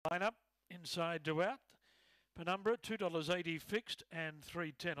Line-up inside to out. Penumbra, $2.80 fixed and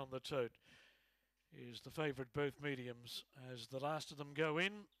 $3.10 on the tote. Is the favourite, both mediums. As the last of them go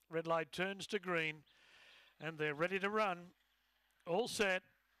in, red light turns to green and they're ready to run. All set.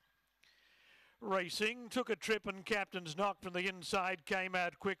 Racing, took a trip and Captain's Knock from the inside, came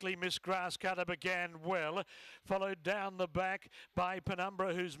out quickly. Miss Grasscutter began well, followed down the back by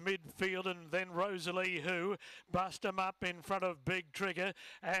Penumbra, who's midfield, and then Rosalie, who bust him up in front of Big Trigger,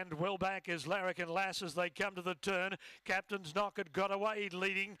 and well back is Larrikin Lass as they come to the turn. Captain's Knock had got away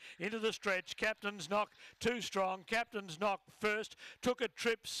leading into the stretch. Captain's Knock too strong. Captain's Knock first, took a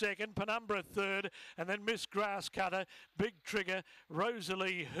trip second, Penumbra third, and then Miss Grasscutter, Big Trigger,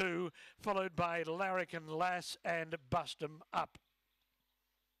 Rosalie, who followed by Larrikin Lass and Bust 'em Up.